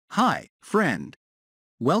Hi, friend.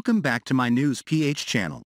 Welcome back to my News PH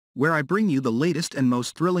channel, where I bring you the latest and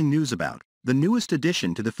most thrilling news about the newest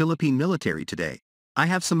addition to the Philippine military today. I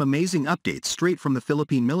have some amazing updates straight from the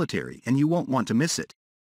Philippine military and you won't want to miss it.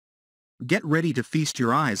 Get ready to feast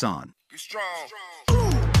your eyes on. Be strong.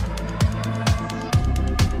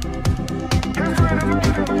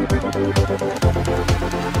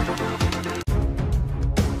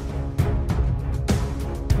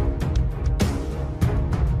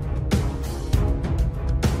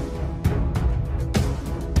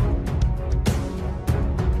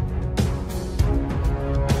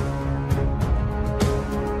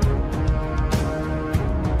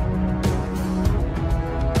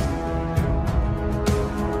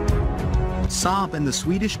 Saab and the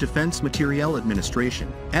Swedish Defence Materiel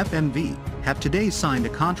Administration, FMV, have today signed a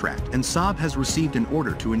contract and Saab has received an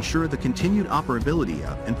order to ensure the continued operability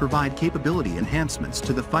of and provide capability enhancements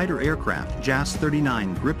to the fighter aircraft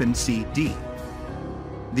JAS-39 Gripen C/D.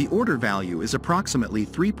 The order value is approximately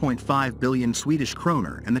 3.5 billion Swedish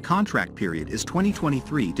kroner and the contract period is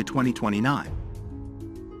 2023 to 2029.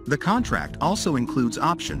 The contract also includes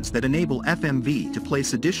options that enable FMV to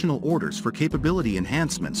place additional orders for capability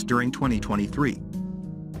enhancements during 2023.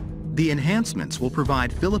 The enhancements will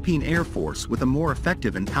provide Philippine Air Force with a more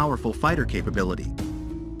effective and powerful fighter capability.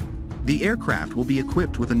 The aircraft will be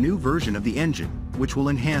equipped with a new version of the engine, which will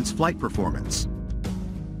enhance flight performance.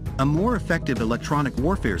 A more effective electronic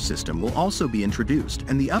warfare system will also be introduced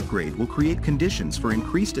and the upgrade will create conditions for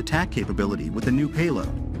increased attack capability with a new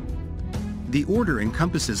payload. The order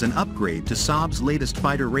encompasses an upgrade to Saab's latest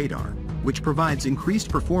fighter radar, which provides increased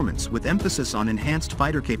performance with emphasis on enhanced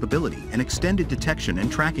fighter capability and extended detection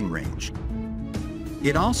and tracking range.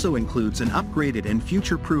 It also includes an upgraded and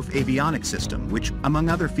future-proof avionics system which, among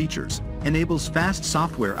other features, enables fast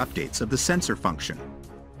software updates of the sensor function.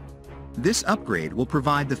 This upgrade will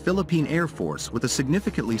provide the Philippine Air Force with a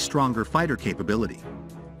significantly stronger fighter capability.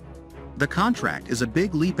 The contract is a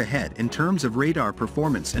big leap ahead in terms of radar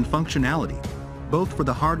performance and functionality, both for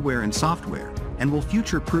the hardware and software, and will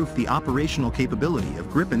future-proof the operational capability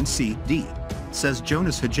of Gripen C/D, says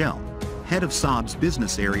Jonas Hagel, head of Saab's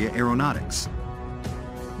business area aeronautics.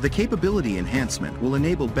 The capability enhancement will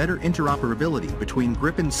enable better interoperability between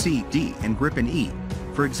Gripen C/D and Gripen E,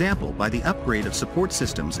 for example by the upgrade of support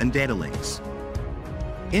systems and data links.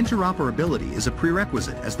 Interoperability is a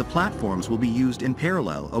prerequisite as the platforms will be used in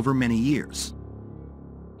parallel over many years.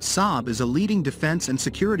 Saab is a leading defense and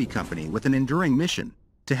security company with an enduring mission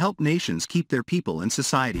to help nations keep their people and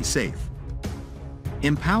society safe.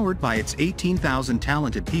 Empowered by its 18,000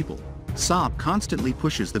 talented people, Saab constantly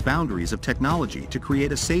pushes the boundaries of technology to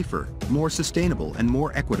create a safer, more sustainable and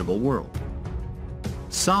more equitable world.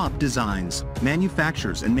 Saab designs,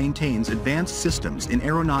 manufactures and maintains advanced systems in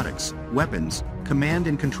aeronautics, weapons, command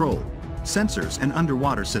and control, sensors and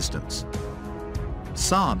underwater systems.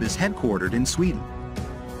 Saab is headquartered in Sweden.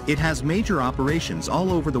 It has major operations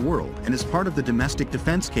all over the world and is part of the domestic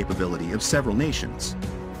defense capability of several nations.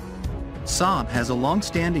 Saab has a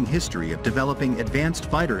long-standing history of developing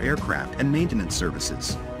advanced fighter aircraft and maintenance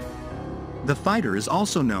services. The fighter is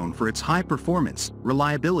also known for its high performance,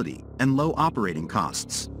 reliability, and low operating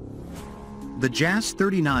costs. The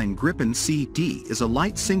JAS-39 Gripen C/D is a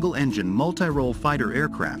light single-engine multi-role fighter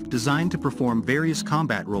aircraft designed to perform various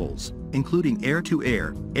combat roles, including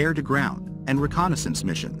air-to-air, air-to-ground, and reconnaissance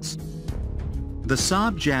missions. The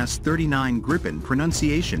Saab JAS-39 Gripen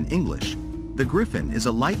pronunciation English. The Gripen is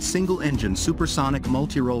a light single-engine supersonic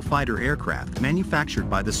multi-role fighter aircraft manufactured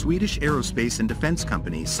by the Swedish aerospace and defense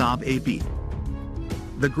company Saab AB.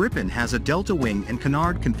 The Gripen has a delta wing and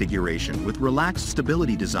canard configuration with relaxed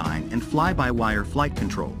stability design and fly-by-wire flight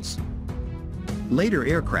controls. Later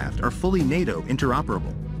aircraft are fully NATO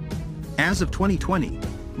interoperable. As of 2020,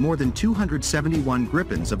 more than 271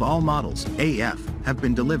 Gripens of all models, AF, have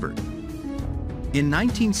been delivered. In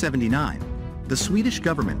 1979, the Swedish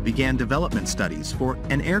government began development studies for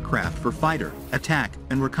an aircraft for fighter, attack,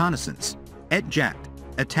 and reconnaissance, ett jakt,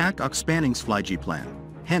 attack och spaningsflygplan,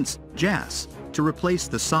 hence JAS, to replace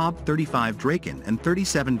the Saab 35 Draken and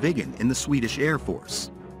 37 Viggen in the Swedish Air Force.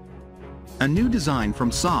 A new design from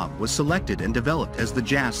Saab was selected and developed as the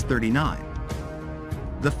JAS-39.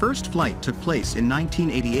 The first flight took place in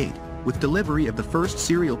 1988, with delivery of the first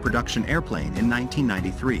serial production airplane in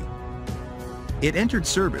 1993. It entered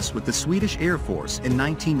service with the Swedish Air Force in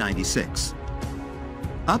 1996.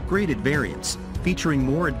 Upgraded variants, featuring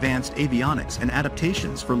more advanced avionics and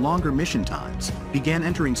adaptations for longer mission times, began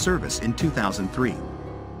entering service in 2003.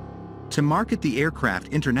 To market the aircraft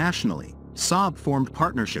internationally, Saab formed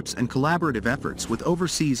partnerships and collaborative efforts with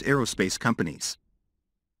overseas aerospace companies.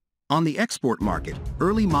 On the export market,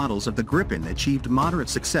 early models of the Gripen achieved moderate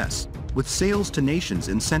success, with sales to nations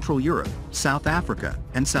in Central Europe, South Africa,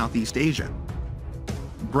 and Southeast Asia.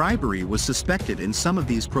 Bribery was suspected in some of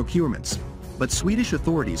these procurements, but Swedish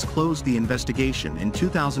authorities closed the investigation in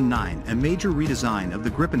 2009. A major redesign of the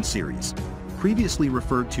Gripen series, previously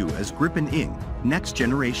referred to as Gripen Ing, Next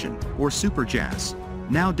Generation, or Super JAS,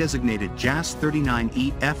 now designated JAS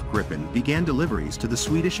 39E-F Gripen, began deliveries to the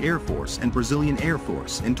Swedish Air Force and Brazilian Air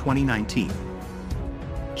Force in 2019.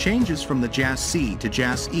 Changes from the JAS-C to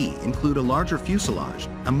JAS-E include a larger fuselage,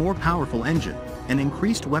 a more powerful engine, an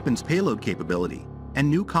increased weapons payload capability, and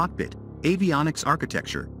new cockpit, avionics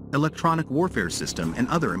architecture, electronic warfare system, and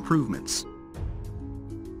other improvements.